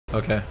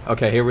Okay,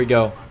 okay, here we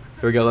go.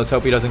 Here we go. Let's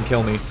hope he doesn't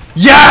kill me.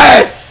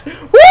 Yes!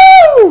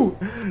 Woo!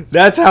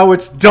 That's how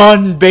it's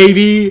done,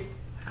 baby!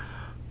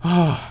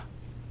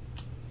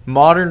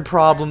 Modern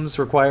problems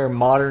require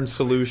modern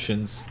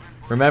solutions.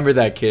 Remember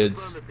that,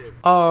 kids.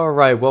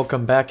 Alright,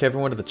 welcome back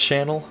everyone to the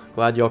channel.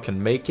 Glad y'all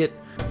can make it.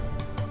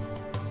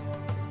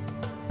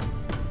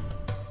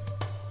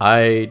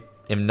 I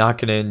am not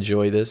going to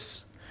enjoy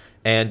this.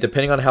 And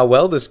depending on how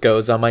well this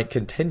goes, I might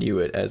continue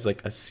it as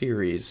like a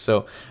series.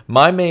 So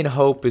my main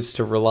hope is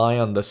to rely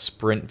on the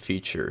sprint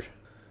feature.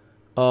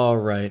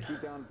 Alright.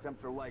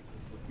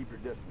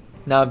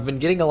 Now I've been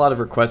getting a lot of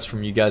requests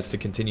from you guys to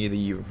continue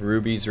the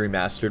Ruby's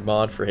Remastered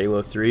mod for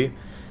Halo 3.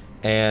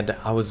 And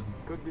I was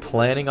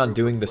planning on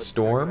doing the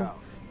Storm,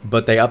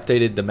 but they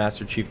updated the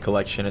Master Chief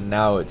Collection and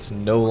now it's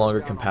no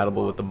longer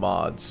compatible with the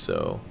mods,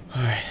 so...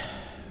 Alright.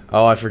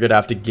 Oh, I forget I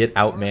have to get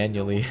out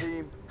manually.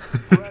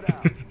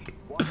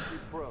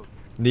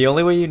 The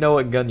only way you know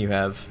what gun you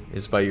have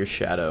is by your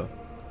shadow.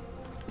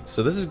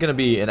 So this is going to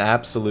be an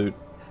absolute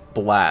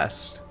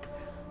blast.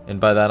 And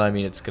by that I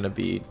mean it's going to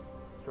be...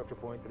 Structure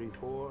point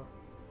 34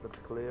 looks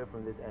clear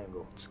from this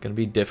angle. It's going to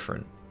be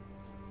different.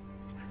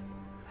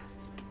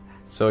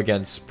 So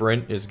again,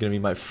 sprint is going to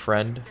be my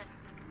friend.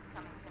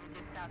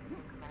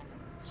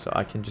 So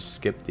I can just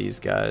skip these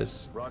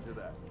guys. Roger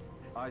that.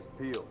 Eyes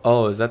peeled.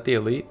 Oh, is that the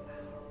elite?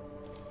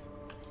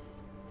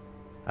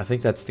 I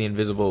think that's the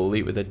invisible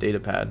elite with a data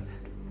pad.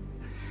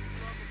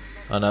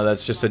 Oh no,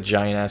 that's just a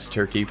giant ass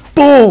turkey.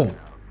 Boom!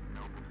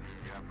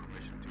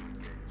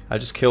 I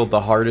just killed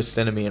the hardest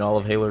enemy in all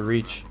of Halo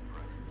Reach.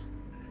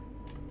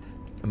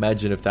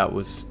 Imagine if that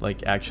was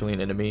like actually an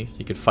enemy.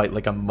 You could fight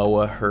like a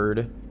MOA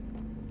herd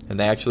and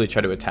they actually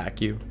try to attack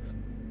you.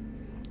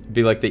 It'd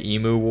be like the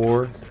Emu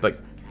War,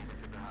 but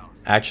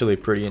actually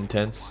pretty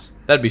intense.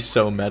 That'd be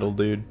so metal,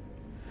 dude.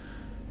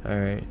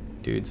 Alright,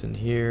 dude's in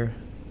here.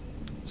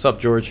 What's up,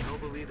 George?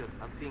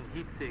 I'm seeing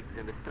heat sigs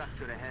in the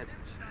structure ahead.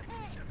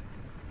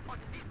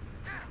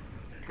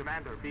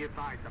 Commander, be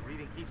advised, I'm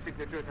reading heat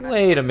signatures and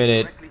Wait a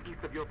minute. directly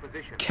east of your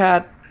position.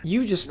 Cat,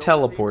 you just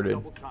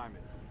teleported.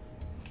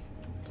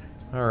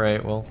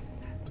 Alright, well.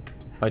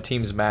 My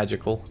team's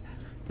magical.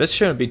 This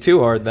shouldn't be too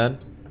hard then.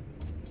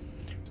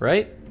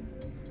 Right?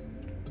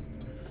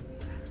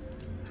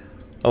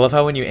 I love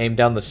how when you aim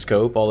down the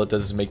scope, all it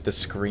does is make the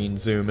screen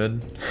zoom in.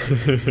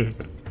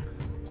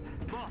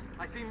 Boss,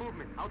 I see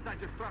movement outside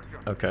your structure.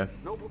 Okay.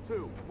 Noble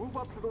 2, move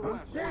up to the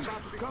west. We're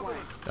about to be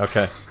flanked.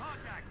 Okay.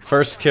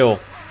 First kill.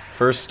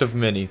 First of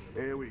many.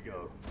 Here we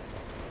go.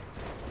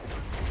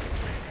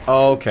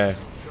 Okay.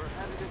 They're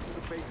headed into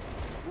the basement.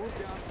 Move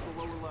down to the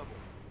lower level.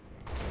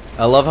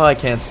 I love how I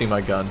can't see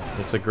my gun.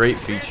 It's a great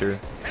feature.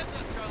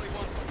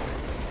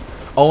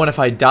 Oh, and if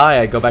I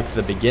die, I go back to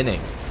the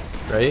beginning.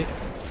 Right?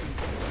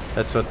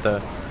 That's what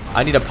the...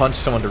 I need to punch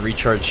someone to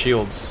recharge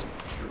shields.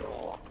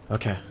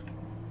 Okay.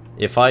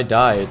 If I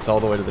die, it's all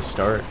the way to the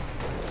start.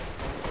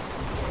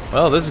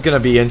 Well, this is gonna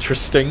be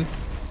interesting.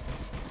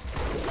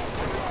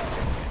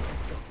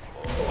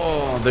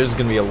 Oh, there's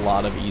gonna be a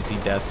lot of easy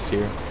deaths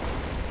here.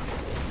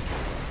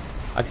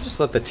 I could just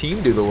let the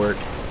team do the work.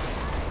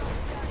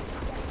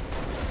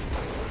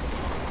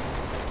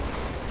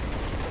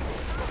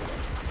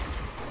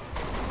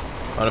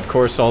 And of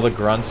course, all the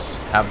grunts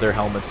have their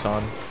helmets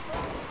on.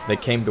 They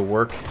came to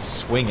work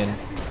swinging.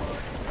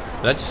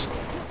 Did I just...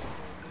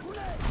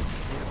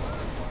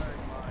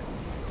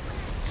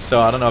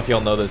 So, I don't know if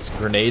y'all know this.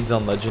 Grenades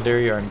on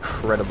Legendary are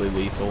incredibly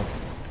lethal.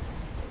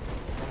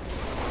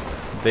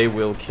 They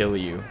will kill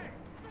you.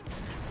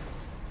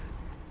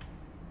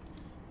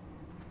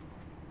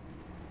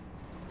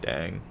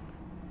 Dang.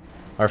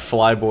 Our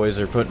flyboys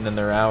are putting in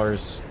their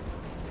hours.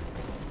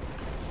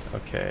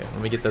 Okay,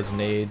 let me get those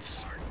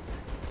nades.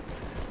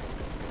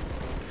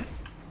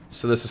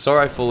 So this assault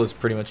rifle is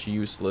pretty much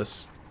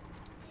useless.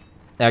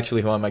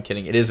 Actually, who am I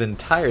kidding? It is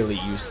entirely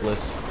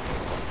useless.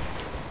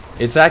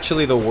 It's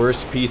actually the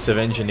worst piece of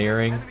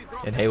engineering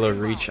in Halo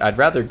Reach. I'd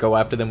rather go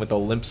after them with a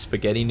limp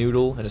spaghetti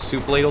noodle and a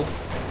soup ladle.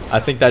 I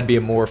think that'd be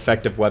a more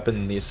effective weapon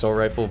than the assault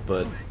rifle,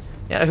 but...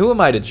 yeah, who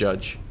am I to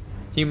judge?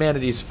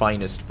 Humanity's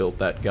finest built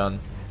that gun.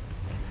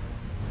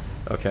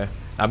 Okay.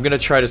 I'm gonna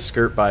try to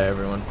skirt by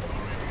everyone.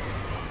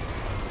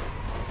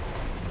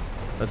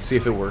 Let's see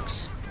if it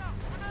works.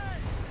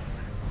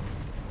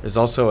 There's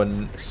also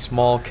a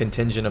small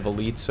contingent of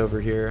elites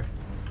over here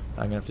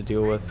I'm gonna have to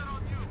deal with.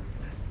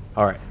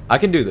 Alright, I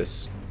can do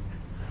this.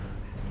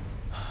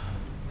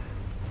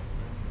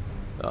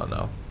 Oh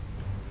no.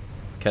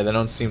 Okay, they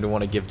don't seem to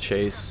want to give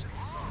chase.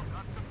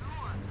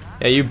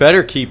 Yeah, you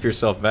better keep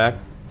yourself back.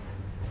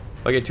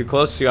 If I get too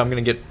close to you, I'm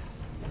gonna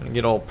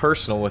get all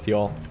personal with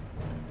y'all.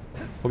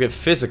 We'll get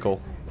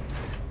physical.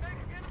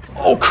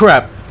 Oh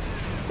crap!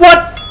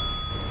 What?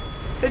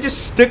 They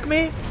just stick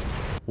me?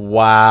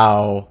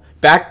 Wow.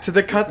 Back to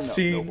the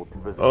cutscene.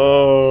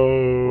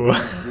 Oh.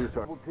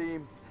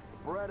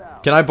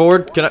 Can I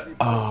board? Can I?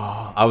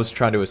 Oh, I was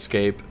trying to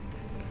escape.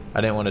 I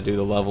didn't want to do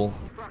the level.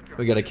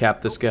 We gotta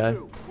cap this guy.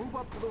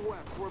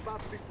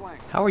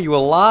 How are you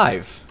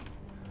alive?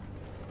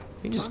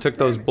 He just took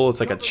those bullets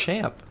like a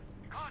champ.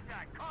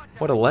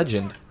 What a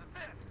legend.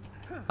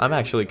 I'm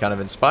actually kind of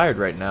inspired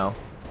right now.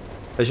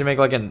 They should make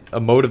like a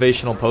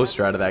motivational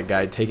poster out of that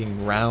guy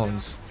taking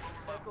rounds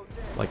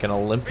like an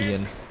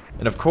Olympian.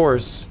 And of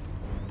course,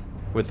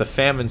 with the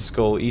famine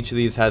skull, each of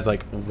these has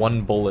like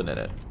 1 bullet in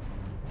it.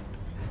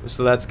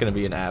 So that's going to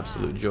be an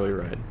absolute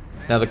joyride.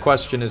 Now the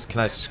question is,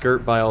 can I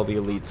skirt by all the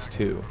elites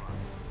too?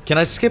 Can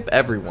I skip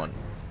everyone?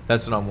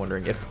 That's what I'm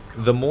wondering. If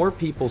the more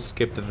people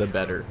skipped, the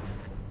better.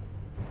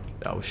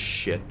 Oh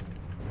shit.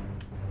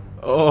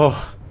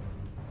 Oh.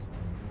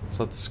 Let's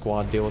let the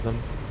squad deal with them.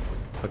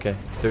 Okay,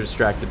 they're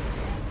distracted.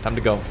 Time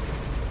to go.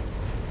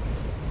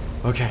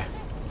 Okay.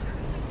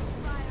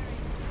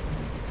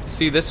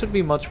 See, this would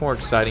be much more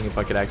exciting if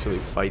I could actually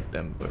fight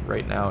them, but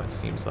right now it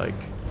seems like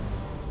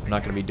I'm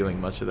not going to be doing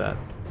much of that.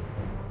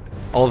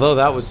 Although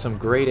that was some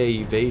grade A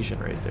evasion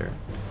right there.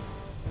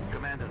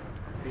 Commander,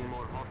 I'm seeing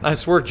more hostiles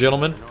Nice work,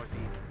 gentlemen.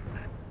 northeast.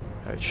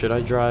 Alright, should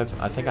I drive?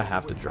 I think I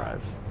have to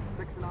drive.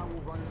 6 and I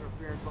will run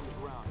interference on the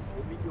ground.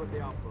 We'll meet you at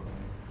the outpost.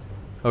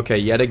 Okay,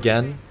 yet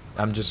again,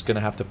 I'm just going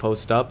to have to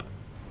post up.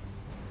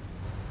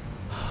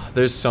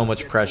 There's so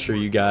much pressure,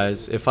 you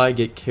guys. If I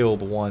get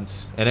killed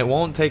once, and it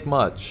won't take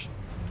much.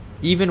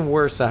 Even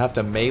worse, I have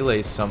to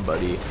melee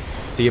somebody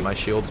to get my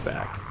shields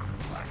back.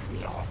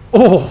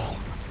 Oh!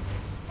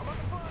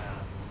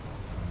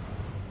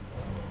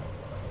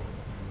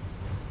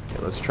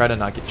 Okay, let's try to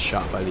not get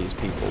shot by these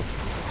people.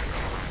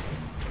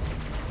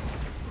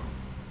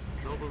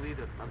 Noble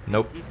leader, I'm seeing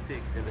Nope. heat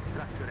sinks in the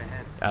structure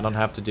ahead. I don't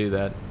have to do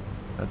that.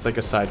 That's like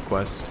a side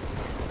quest.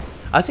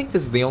 I think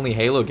this is the only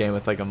Halo game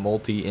with like a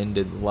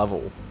multi-ended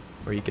level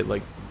where you could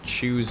like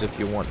choose if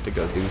you want to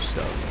go do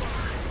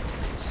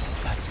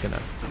stuff. That's gonna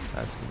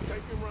be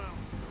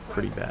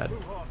pretty bad.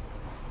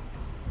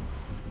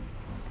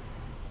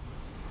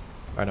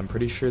 Alright, I'm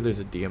pretty sure there's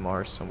a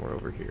DMR somewhere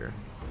over here.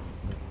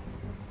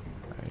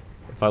 Alright.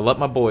 If I let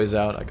my boys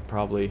out, I could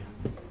probably...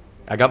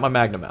 I got my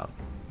Magnum out.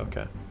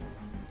 Okay.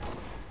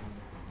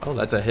 Oh,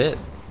 that's a hit.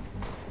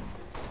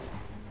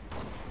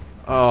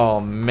 Oh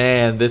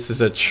man, this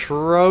is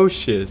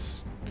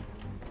atrocious.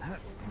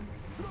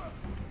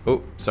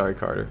 Oh, sorry,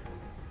 Carter.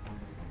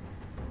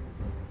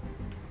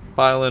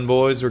 Pile in,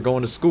 boys, we're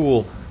going to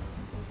school.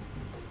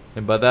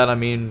 And by that I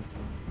mean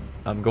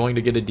I'm going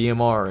to get a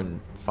DMR and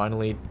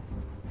finally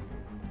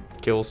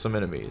kill some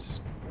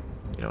enemies.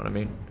 You know what I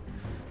mean?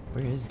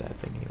 Where is that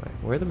thing anyway?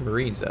 Where are the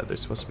Marines at? They're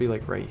supposed to be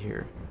like right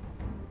here.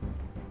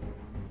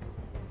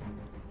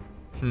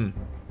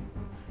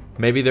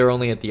 Maybe they're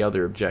only at the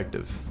other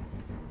objective.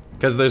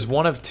 Because there's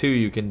one of 2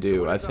 you can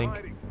do, I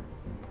think.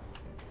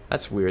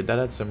 That's weird. That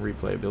had some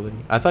replayability.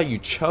 I thought you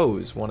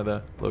chose one of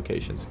the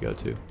locations to go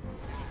to.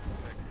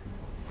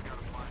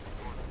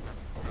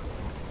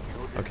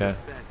 Okay.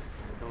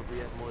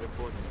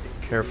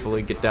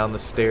 Carefully get down the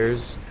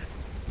stairs.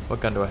 What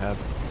gun do I have?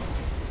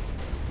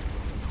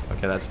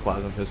 Okay, that's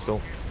plasma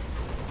pistol.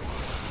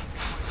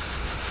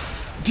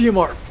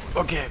 DMR!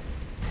 Okay.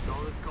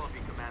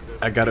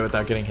 I got it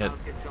without getting hit.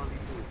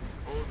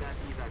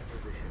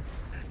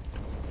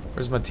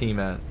 Where's my team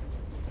at?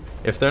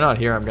 If they're not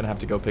here, I'm gonna have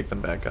to go pick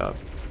them back up.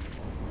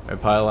 I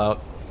pile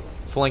out.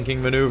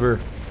 Flanking maneuver.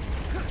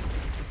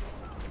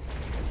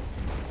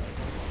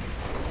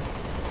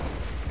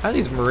 How are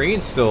these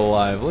Marines still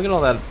alive? Look at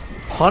all that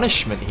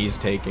punishment he's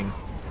taking.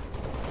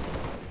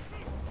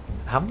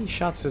 How many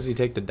shots does he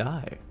take to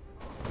die?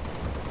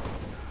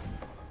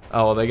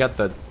 Oh, well, they got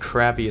the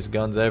crappiest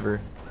guns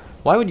ever.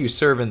 Why would you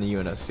serve in the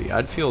UNSC?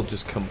 I'd feel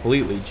just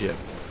completely gypped.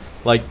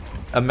 Like,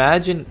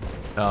 imagine...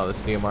 Oh,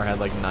 this DMR had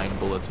like 9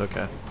 bullets,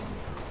 okay.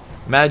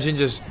 Imagine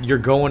just, you're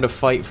going to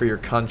fight for your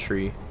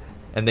country,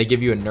 and they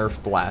give you a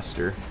Nerf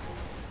blaster.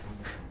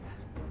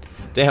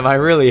 Damn, I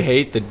really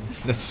hate the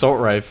assault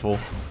rifle.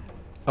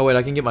 Oh wait,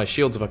 I can get my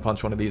shields if I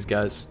punch one of these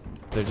guys.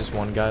 There's just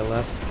one guy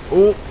left.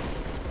 Oh!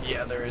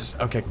 Yeah, there is.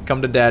 Okay,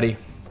 come to daddy.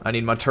 I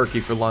need my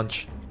turkey for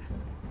lunch.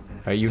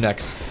 Alright, you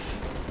next.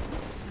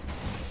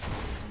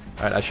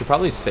 Alright, I should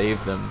probably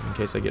save them in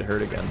case I get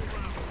hurt again.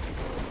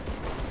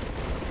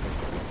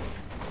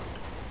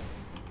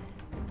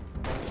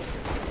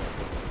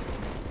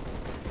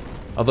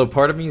 Although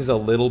part of me is a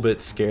little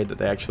bit scared that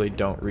they actually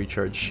don't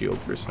recharge shield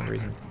for some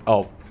reason.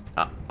 Oh.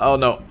 Oh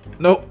no.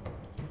 Nope.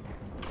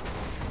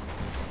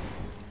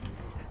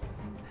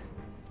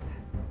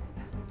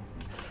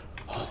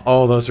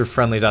 Oh, those are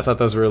friendlies. I thought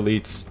those were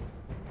elites.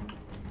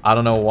 I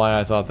don't know why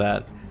I thought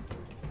that.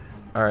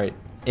 Alright.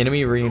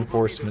 Enemy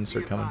reinforcements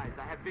are coming.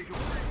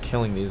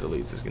 Killing these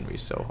elites is going to be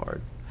so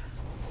hard.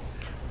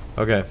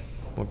 Okay.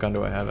 What gun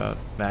do I have out?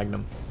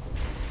 Magnum.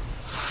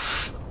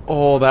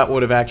 Oh, that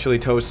would have actually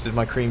toasted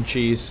my cream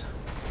cheese.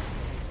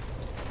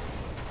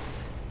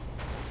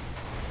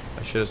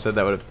 I should have said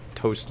that would have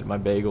toasted my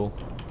bagel.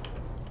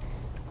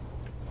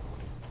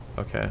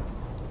 Okay.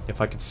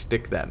 If I could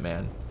stick that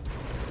man.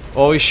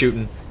 Oh, he's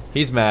shooting.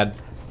 He's mad.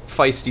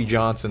 Feisty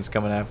Johnson's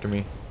coming after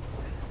me.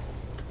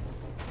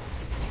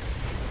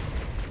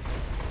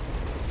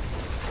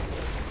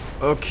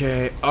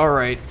 Okay,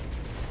 alright.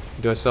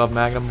 Do I still have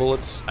Magnum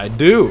bullets? I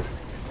do!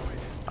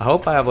 I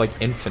hope I have, like,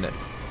 infinite.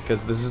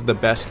 because this is the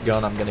best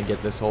gun I'm gonna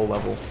get this whole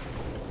level.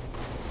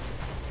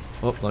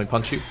 Oh, let me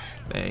punch you.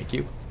 Thank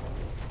you.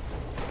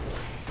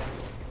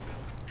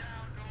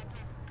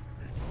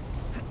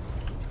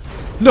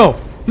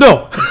 No!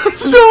 No!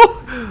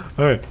 No!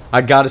 Alright.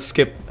 I gotta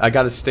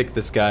stick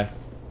this guy.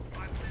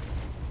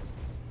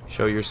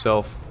 Show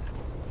yourself.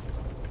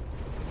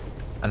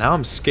 And now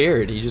I'm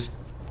scared. He just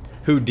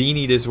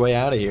Houdini'd his way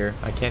out of here.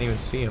 I can't even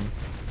see him.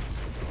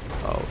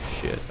 Oh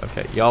shit.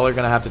 Okay, y'all are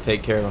gonna have to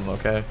take care of him,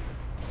 okay?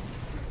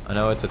 I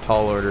know it's a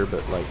tall order,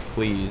 but like,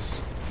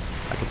 please.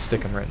 I could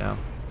stick him right now.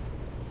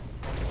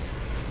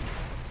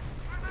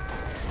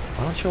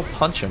 Why don't you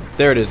punch him?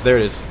 There it is, there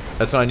it is.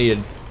 That's what I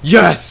needed.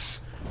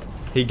 Yes!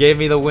 He gave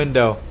me the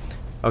window.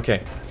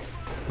 Okay.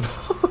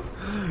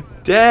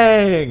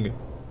 Dang!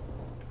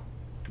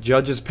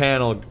 Judges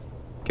panel,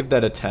 give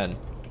that a 10.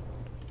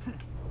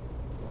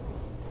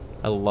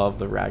 I love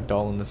the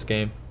ragdoll in this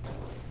game.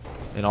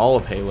 In all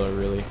of Halo,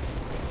 really.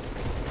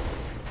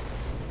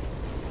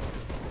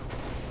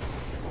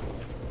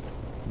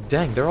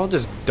 Dang, they're all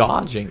just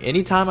dodging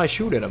anytime I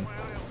shoot at them.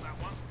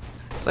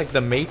 It's like the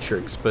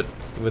Matrix, but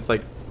with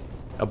like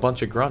a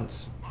bunch of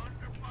grunts.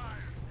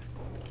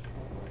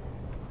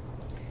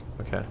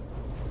 Okay.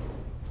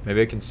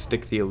 Maybe I can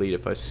stick the elite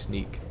if I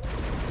sneak.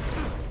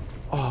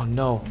 Oh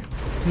no.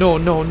 No,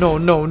 no, no,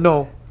 no,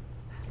 no.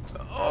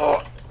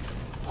 Oh.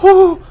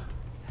 Whew.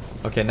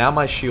 Okay, now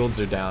my shields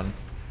are down.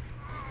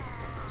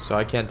 So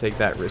I can't take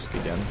that risk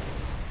again.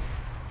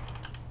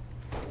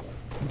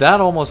 That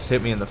almost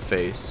hit me in the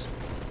face.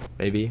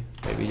 Maybe,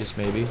 maybe, just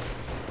maybe.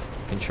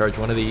 I can charge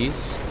one of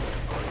these.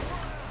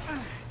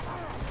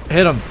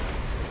 Hit him.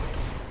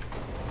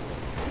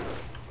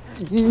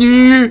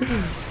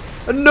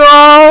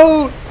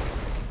 No!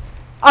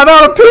 I'm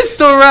out of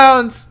pistol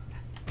rounds!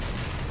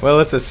 Well,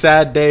 it's a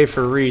sad day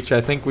for Reach. I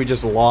think we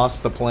just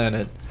lost the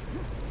planet.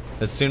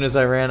 As soon as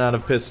I ran out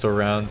of pistol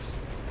rounds.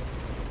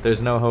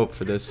 There's no hope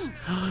for this.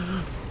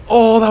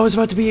 Oh, that was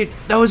about to be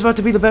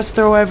the best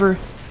throw ever.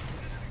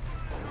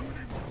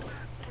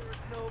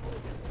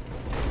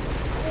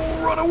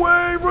 Oh, run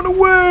away, run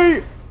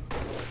away!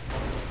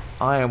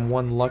 I am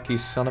one lucky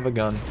son of a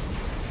gun.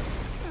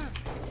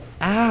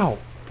 Ow!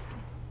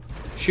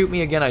 Shoot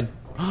me again,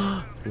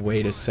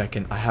 wait a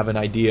second, I have an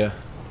idea.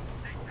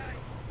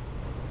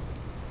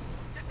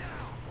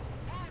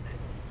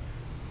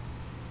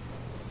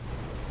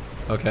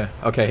 Okay,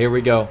 okay, here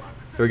we go.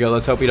 Here we go,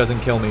 let's hope he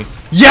doesn't kill me.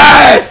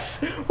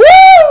 Yes!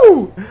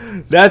 Woo!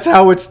 That's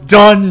how it's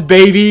done,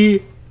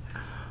 baby!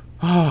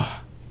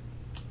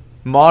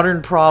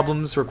 Modern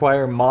problems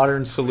require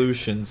modern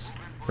solutions.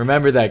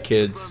 Remember that,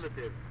 kids.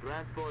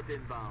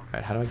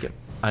 Alright, how do I get...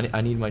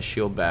 I need my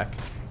shield back.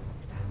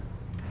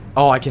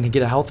 Oh, I can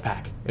get a health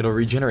pack. It'll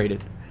regenerate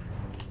it.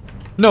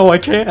 No, I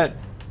can't!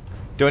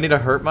 Do I need to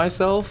hurt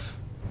myself?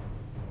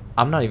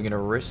 I'm not even gonna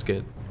risk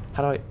it.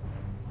 How do I...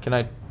 Can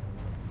I...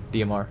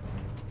 DMR.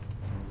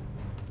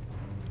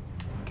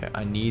 Okay,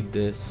 I need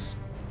this.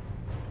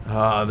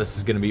 Ah, this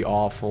is gonna be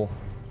awful.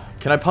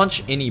 Can I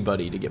punch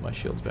anybody to get my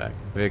shields back?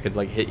 Maybe I could,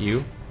 like, hit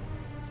you?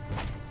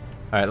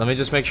 Alright, let me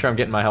just make sure I'm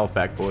getting my health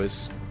back,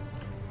 boys.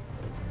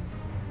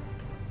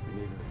 You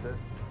need an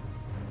assist?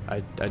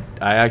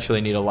 I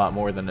actually need a lot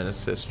more than an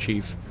assist,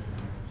 Chief.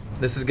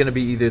 This is gonna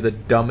be either the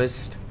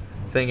dumbest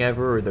thing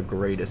ever or the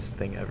greatest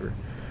thing ever.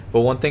 But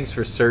one thing's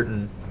for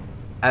certain.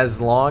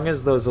 As long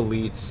as those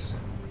elites...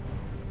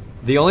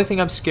 The only thing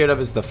I'm scared of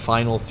is the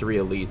final 3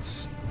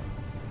 elites.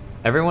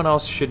 Everyone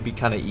else should be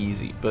kind of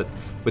easy, but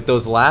with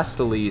those last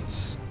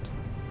elites...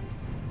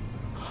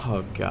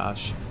 Oh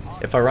gosh.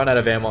 If I run out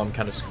of ammo, I'm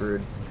kind of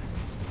screwed.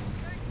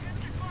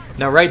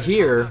 Now right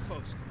here,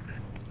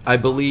 I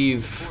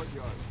believe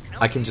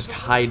I can just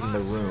hide in the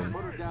room.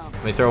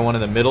 Let me throw one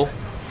in the middle.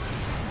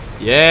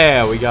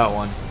 Yeah, we got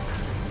one.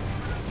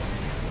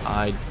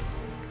 I'm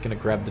gonna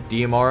grab the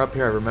DMR up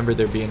here. I remember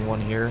there being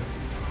one here.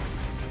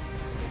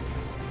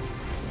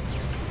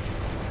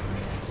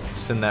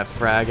 Send that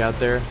frag out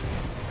there.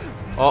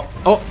 Oh,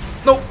 oh,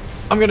 no!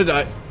 I'm gonna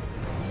die.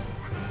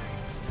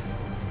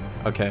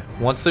 Okay,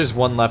 once there's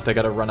one left, I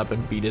gotta run up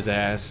and beat his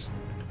ass.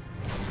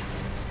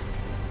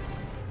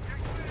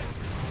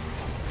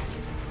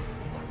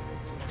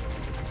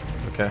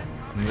 Okay,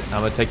 I'm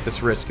gonna take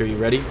this risk. Are you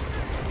ready?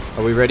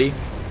 Are we ready?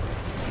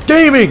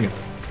 Gaming!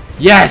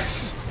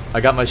 Yes!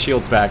 I got my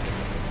shields back.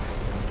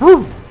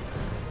 Woo!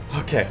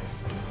 Okay,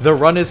 the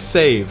run is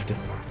saved.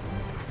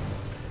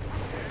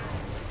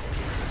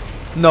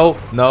 No,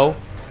 no.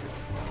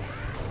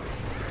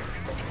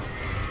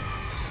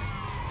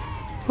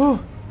 Whew.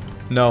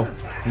 No.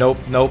 Nope,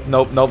 nope,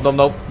 nope, nope, nope,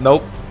 nope,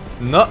 nope.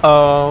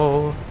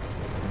 No-oh.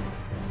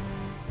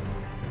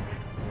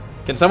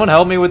 Can someone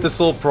help me with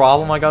this little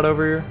problem I got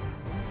over here?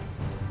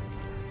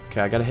 Okay,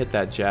 I gotta hit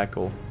that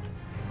jackal.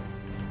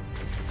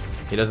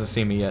 He doesn't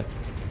see me yet.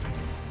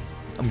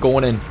 I'm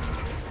going in.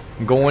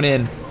 I'm going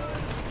in.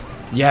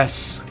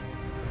 Yes.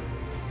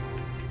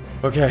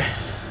 Okay.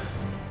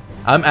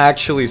 I'm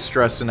actually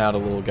stressing out a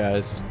little,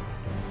 guys.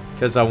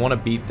 Because I want to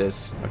beat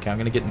this. Okay, I'm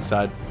going to get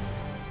inside.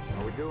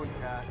 How we doing,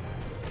 Cat?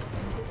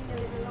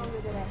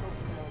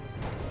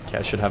 Okay,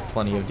 I should have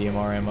plenty of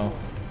DMR ammo.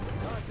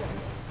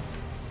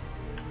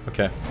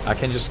 Okay, I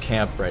can just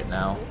camp right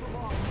now.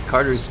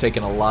 Carter's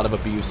taking a lot of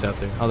abuse out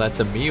there. Oh, that's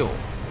a meal.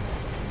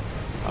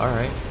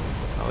 Alright.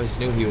 I always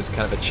knew he was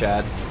kind of a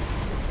Chad.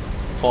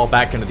 Fall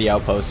back into the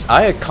outpost.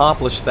 I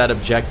accomplished that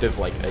objective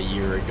like a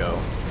year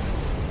ago.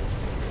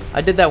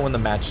 I did that when the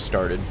match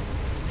started.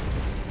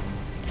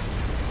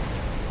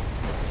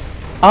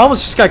 I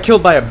almost just got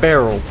killed by a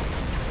barrel.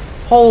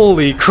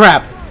 Holy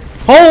crap!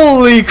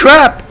 Holy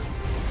crap!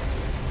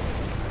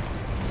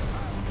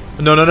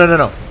 No, no, no, no,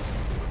 no.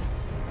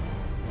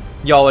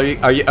 Y'all,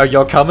 are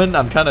y'all coming?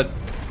 I'm kind of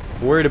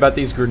worried about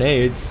these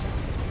grenades.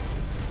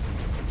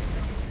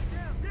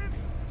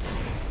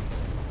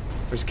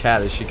 Where's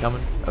Kat? Is she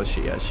coming? Oh,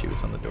 yeah, she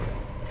was on the door.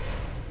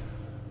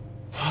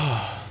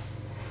 I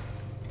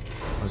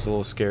was a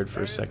little scared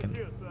for a second.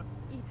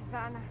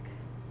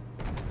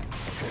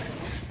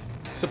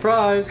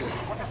 Surprise!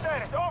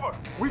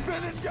 We've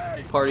been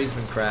engaged. Party's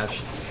been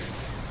crashed.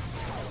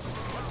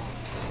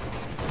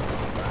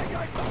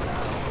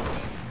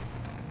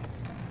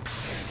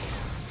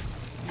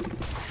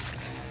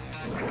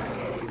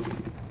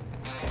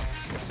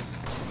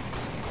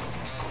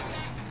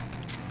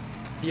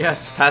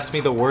 Yes, pass me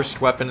the worst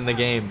weapon in the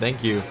game.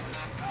 Thank you.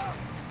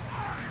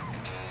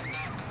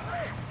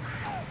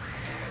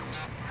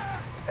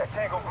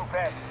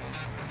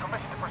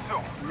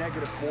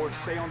 -4,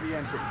 stay on the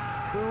entrance.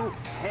 2,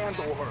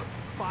 handle her.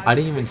 5, I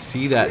didn't even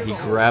see that. He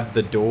grabbed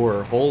the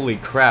door. Holy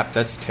crap,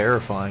 that's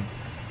terrifying.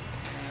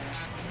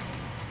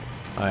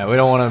 Alright, we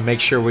don't want to make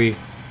sure we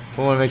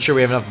want to make sure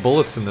we have enough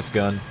bullets in this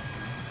gun.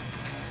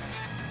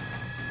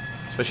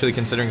 Especially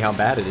considering how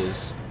bad it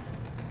is.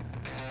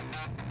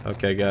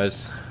 Okay,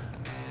 guys.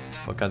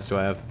 What guns do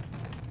I have?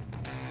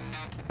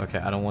 Okay,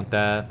 I don't want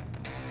that.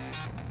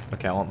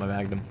 Okay, I want my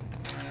Magnum.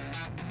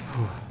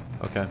 Whew.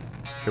 Okay,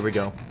 here we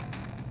go.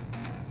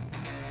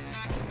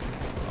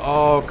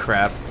 Oh,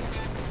 crap.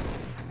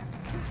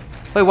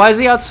 Wait, why is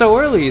he out so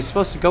early? He's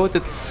supposed to go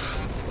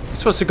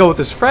with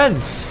his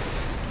friends.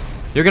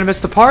 You're gonna miss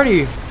the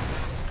party.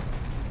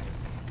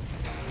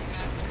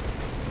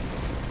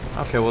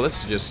 Okay, well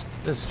this is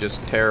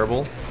just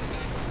terrible.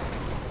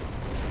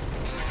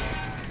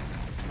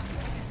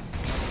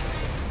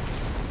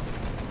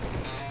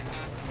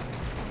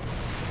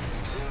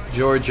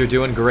 George, you're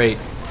doing great.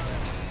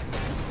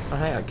 Oh,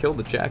 hey, I killed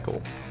the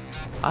jackal.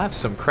 I have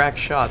some crack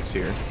shots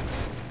here.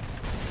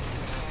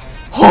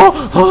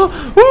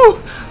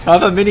 Oh, I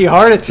have a mini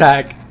heart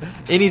attack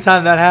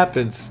anytime that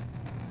happens.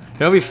 You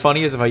know what'd be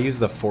funny is if I use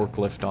the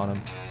forklift on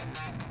him.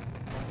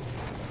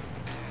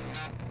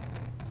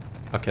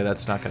 Okay,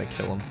 that's not gonna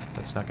kill him.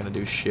 That's not gonna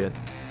do shit.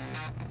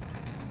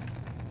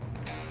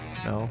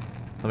 No.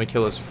 Let me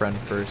kill his friend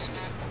first.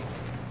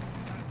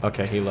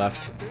 Okay, he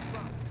left.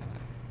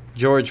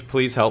 George,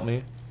 please help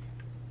me.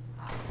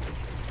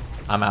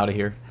 I'm out of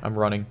here. I'm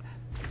running.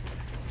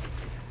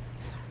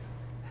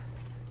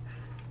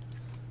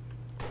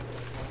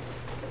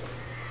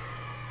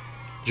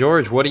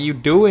 George, what are you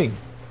doing?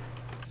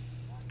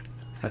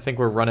 I think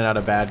we're running out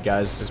of bad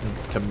guys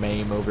to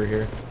maim over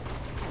here.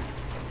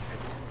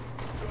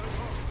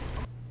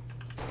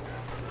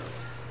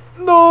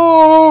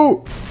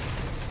 No!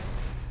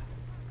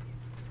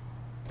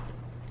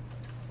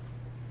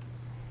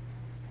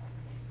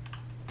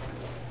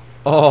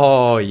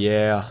 Oh,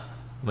 yeah.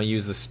 I'm gonna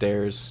use the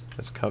stairs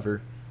as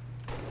cover.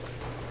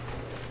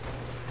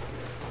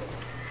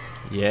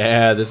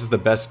 Yeah, this is the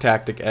best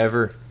tactic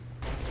ever.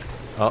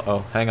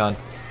 Uh-oh, hang on.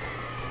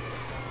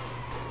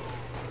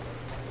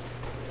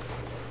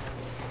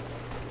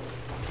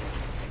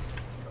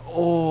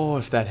 Oh,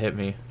 if that hit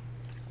me.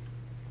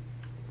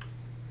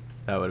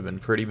 That would have been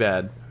pretty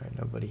bad. Alright,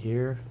 nobody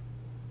here.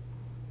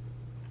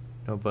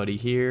 Nobody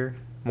here.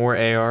 More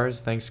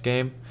ARs, thanks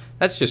game.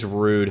 That's just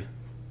rude.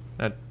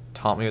 That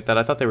taunt me with that.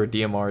 I thought they were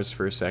DMRs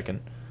for a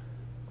second.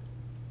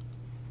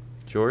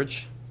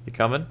 George, you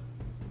coming?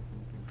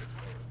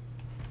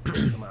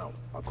 Come out.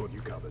 I've got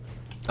you covered.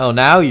 Oh,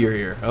 now you're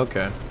here.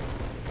 Okay.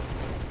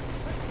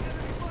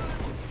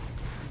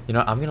 You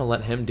know, I'm gonna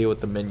let him deal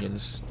with the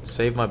minions.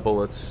 Save my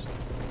bullets.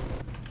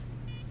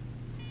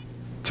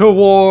 To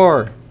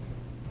war!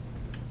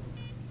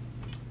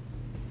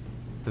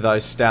 Thy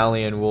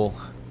stallion will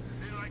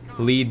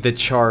lead the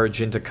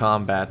charge into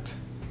combat.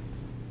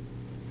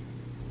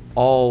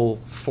 All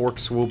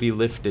forks will be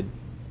lifted,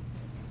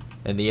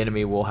 and the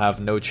enemy will have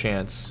no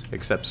chance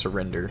except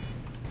surrender.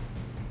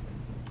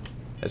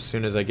 As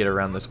soon as I get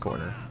around this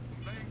corner.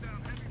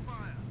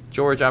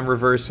 George, I'm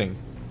reversing.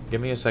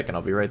 Give me a second,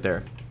 I'll be right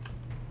there.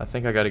 I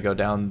think I gotta go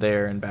down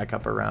there and back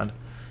up around.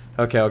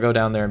 Okay, I'll go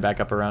down there and back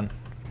up around.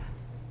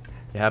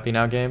 You happy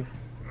now, game?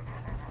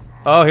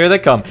 Oh, here they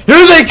come.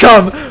 Here they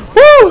come!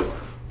 Woo!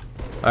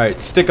 Alright,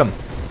 stick them.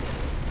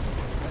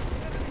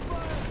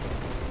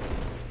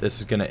 This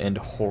is gonna end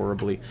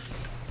horribly.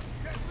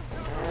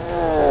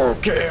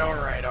 Okay,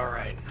 alright,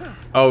 alright.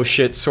 Oh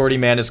shit, Swordy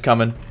Man is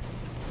coming.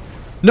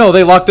 No,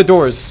 they locked the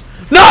doors.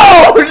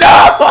 No!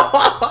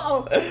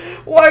 No!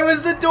 Why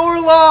was the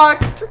door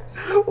locked?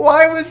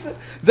 Why was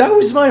that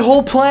was my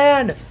whole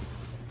plan.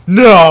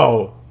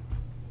 No!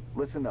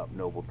 Listen up,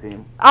 noble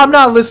team. I'm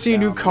not listening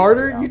to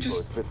Carter. Down You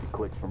just... 50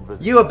 clicks from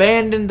visitors. You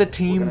abandoned the We're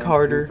team, gonna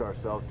Carter. introduce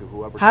ourselves to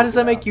whoever How does took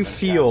that it make out, you and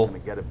feel? Cap's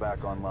gonna get it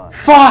back online.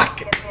 Fuck!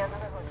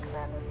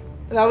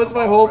 That was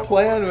my whole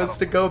plan, was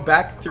to go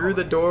back through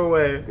the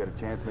doorway. Get a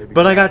chance, maybe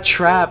But I got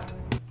trapped.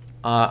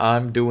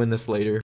 I'm doing this later.